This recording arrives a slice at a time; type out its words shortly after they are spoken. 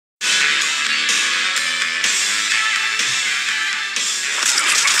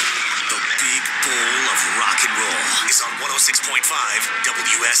is on 106.5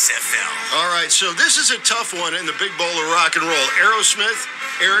 WSFL. All right, so this is a tough one in the big bowl of rock and roll. Aerosmith,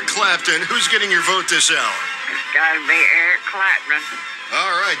 Eric Clapton. Who's getting your vote this hour? It's got to be Eric Clapton.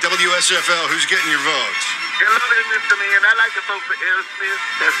 All right, WSFL, who's getting your vote? Hello there, Mr. Man. I like to vote for Aerosmith.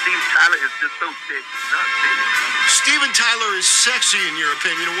 That Steve Tyler is just so sexy. Not sexy. Steven Tyler is sexy in your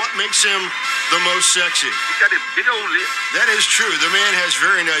opinion. What makes him the most sexy? He's got a big old lip. That is true. The man has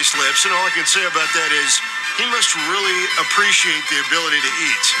very nice lips, and all I can say about that is he must really appreciate the ability to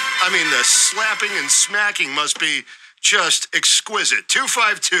eat. I mean, the slapping and smacking must be just exquisite.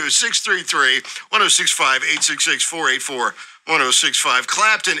 252-633-1065-866-484-1065.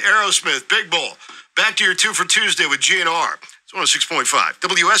 Clapton, Aerosmith, Big Bull. Back to your 2 for Tuesday with GNR. It's 106.5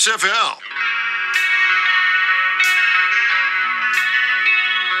 WSFL.